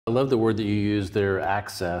I love the word that you use there,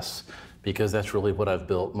 access, because that's really what I've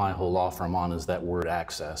built my whole law firm on, is that word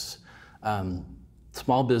access.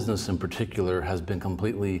 Small business in particular has been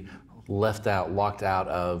completely left out, locked out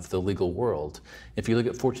of the legal world. If you look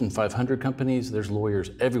at Fortune 500 companies, there's lawyers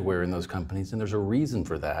everywhere in those companies, and there's a reason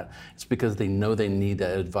for that. It's because they know they need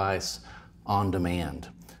that advice on demand.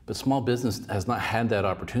 But small business has not had that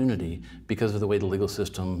opportunity because of the way the legal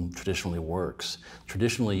system traditionally works.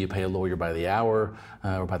 Traditionally, you pay a lawyer by the hour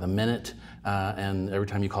or by the minute, and every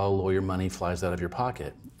time you call a lawyer, money flies out of your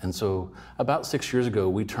pocket. And so about 6 years ago,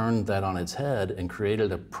 we turned that on its head and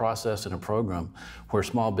created a process and a program where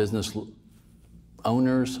small business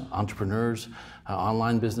owners, entrepreneurs,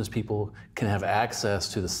 online business people can have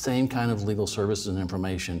access to the same kind of legal services and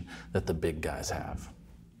information that the big guys have.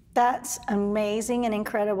 That's amazing and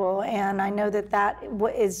incredible, and I know that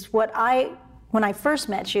is what when I first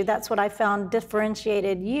met you, that's what I found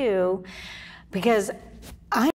differentiated you, because